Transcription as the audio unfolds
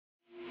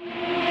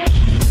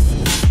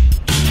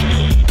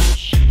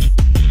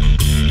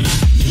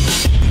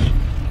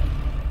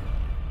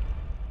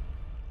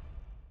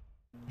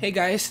Hey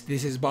guys,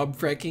 this is Bob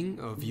Frecking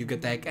of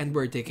Yugatech, and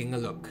we're taking a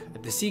look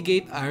at the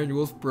Seagate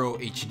Ironwolf Pro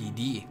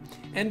HDD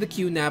and the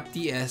QNAP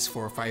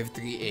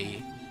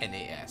TS453A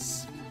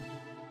NAS.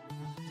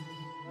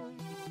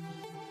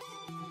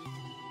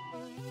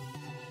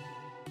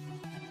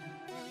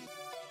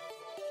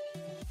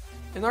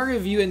 In our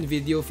review and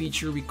video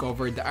feature, we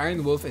covered the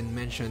Ironwolf and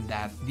mentioned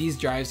that these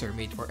drives are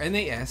made for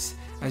NAS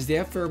as they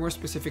have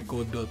firmware-specific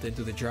code built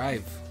into the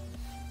drive.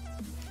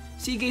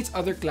 Seagate's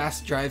other class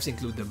drives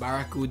include the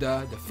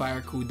Barracuda, the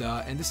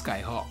Firecuda, and the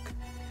Skyhawk.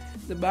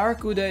 The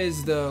Barracuda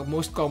is the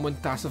most common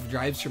class of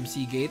drives from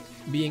Seagate,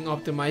 being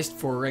optimized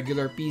for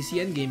regular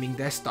PC and gaming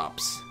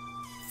desktops.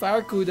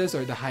 Firecudas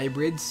are the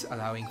hybrids,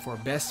 allowing for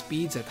best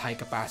speeds at high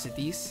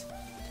capacities.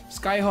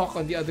 Skyhawk,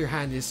 on the other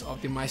hand, is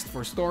optimized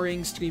for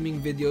storing,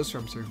 streaming videos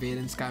from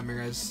surveillance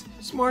cameras,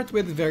 smart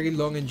with very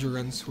long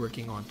endurance,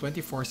 working on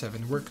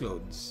 24/7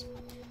 workloads.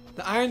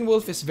 The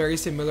Ironwolf is very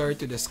similar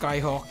to the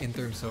Skyhawk in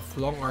terms of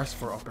long hours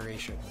for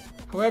operation.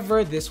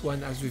 However, this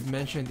one, as we've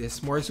mentioned,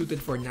 is more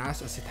suited for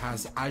NAS as it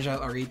has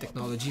agile array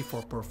technology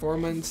for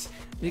performance,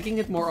 making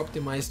it more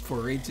optimized for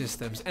RAID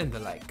systems and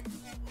the like.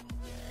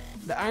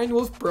 The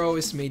Ironwolf Pro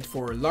is made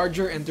for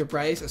larger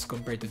enterprise as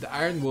compared to the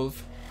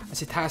Ironwolf,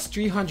 as it has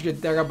 300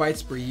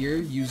 terabytes per year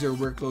user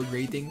workload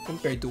rating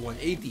compared to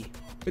 180.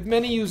 With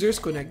many users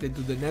connected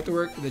to the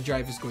network, the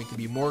drive is going to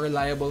be more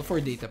reliable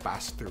for data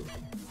pass-through.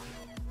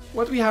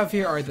 What we have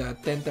here are the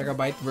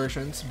 10TB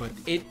versions, but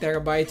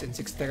 8TB and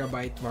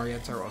 6TB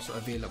variants are also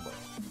available.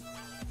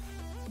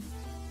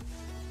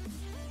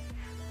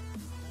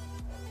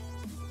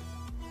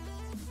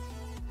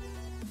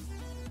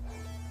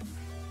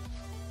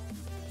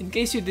 In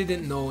case you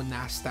didn't know,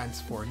 NAS stands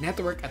for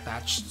Network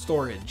Attached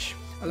Storage,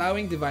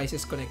 allowing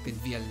devices connected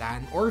via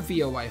LAN or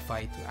via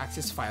Wi-Fi to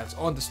access files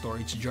on the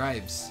storage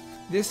drives.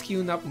 This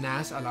QNAP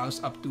NAS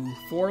allows up to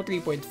 4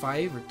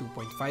 3.5 or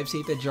 2.5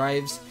 SATA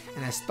drives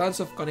and has tons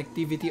of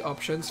connectivity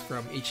options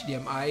from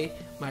HDMI,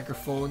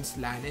 microphones,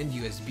 LAN, and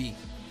USB.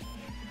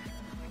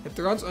 It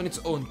runs on its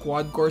own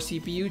quad-core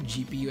CPU,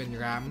 GPU, and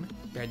RAM,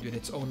 paired with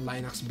its own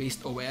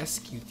Linux-based OS,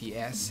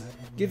 QTS,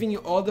 giving you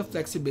all the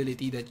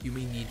flexibility that you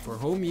may need for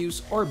home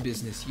use or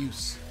business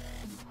use.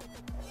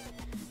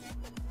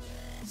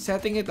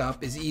 Setting it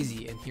up is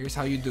easy, and here's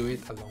how you do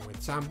it along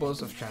with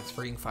samples of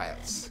transferring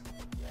files.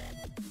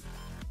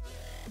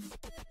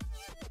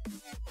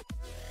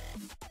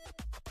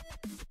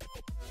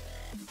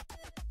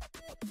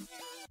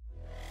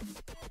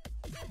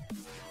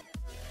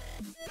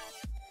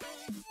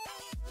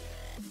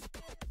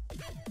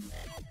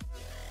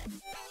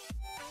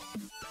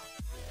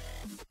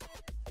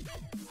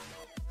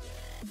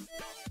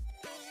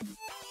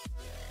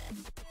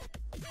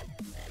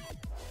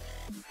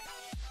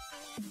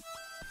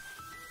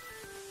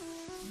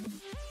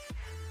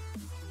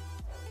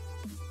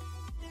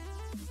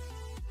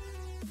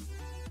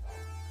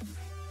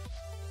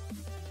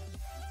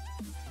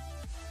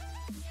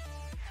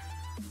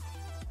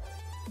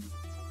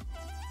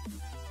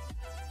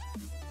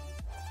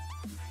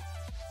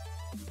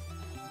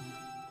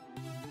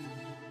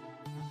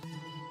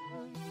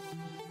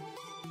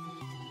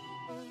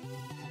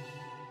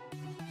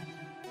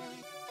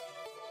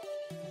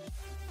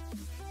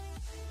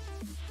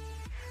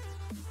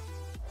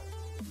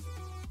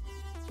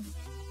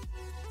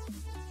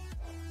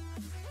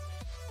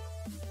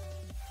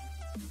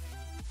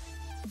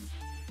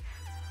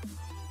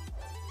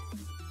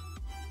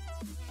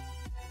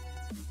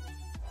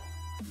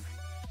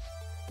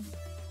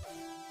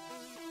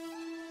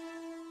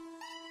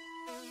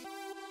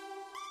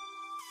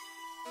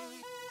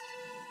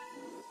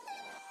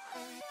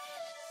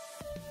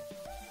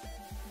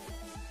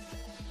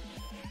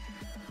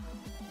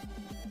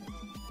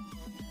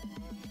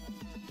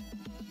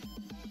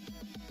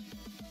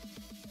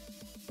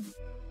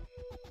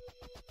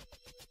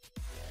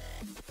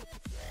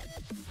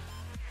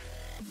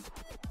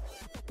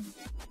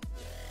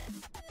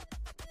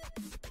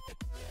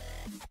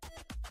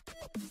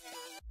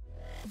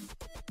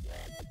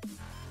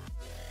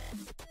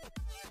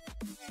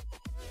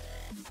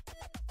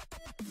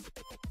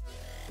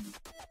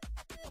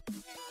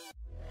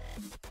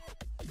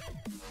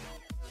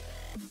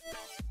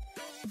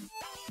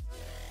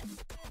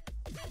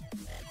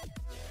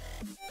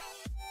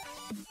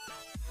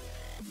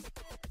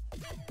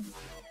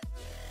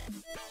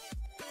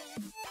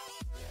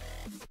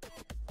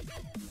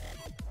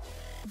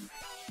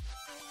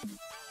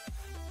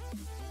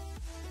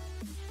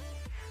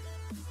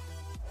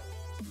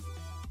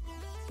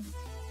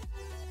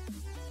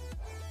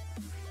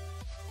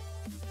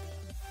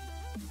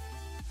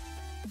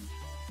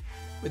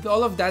 With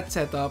all of that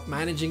set up,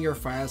 managing your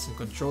files and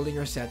controlling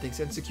your settings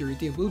and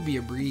security will be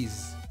a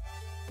breeze.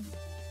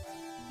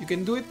 You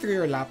can do it through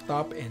your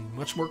laptop and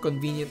much more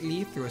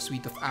conveniently through a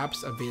suite of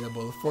apps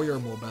available for your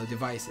mobile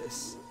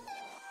devices.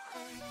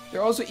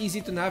 They're also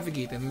easy to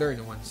navigate and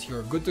learn once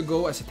you're good to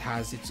go, as it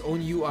has its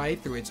own UI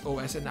through its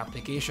OS and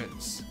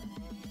applications.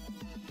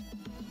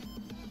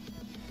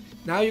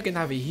 Now you can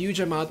have a huge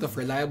amount of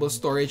reliable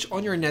storage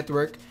on your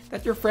network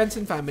that your friends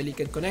and family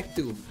can connect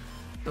to.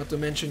 not to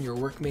mention your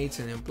workmates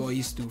and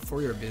employees too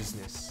for your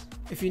business.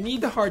 If you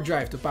need a hard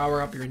drive to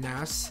power up your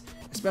NAS,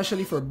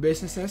 especially for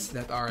businesses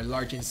that are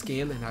large in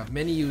scale and have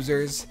many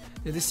users,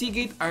 then the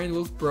Seagate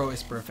Ironwolf Pro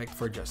is perfect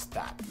for just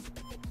that.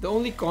 The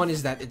only con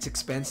is that it's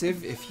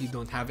expensive if you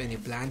don't have any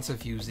plans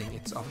of using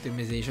its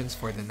optimizations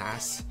for the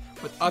NAS,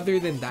 but other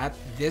than that,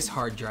 this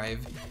hard drive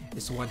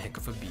is one heck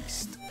of a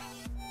beast.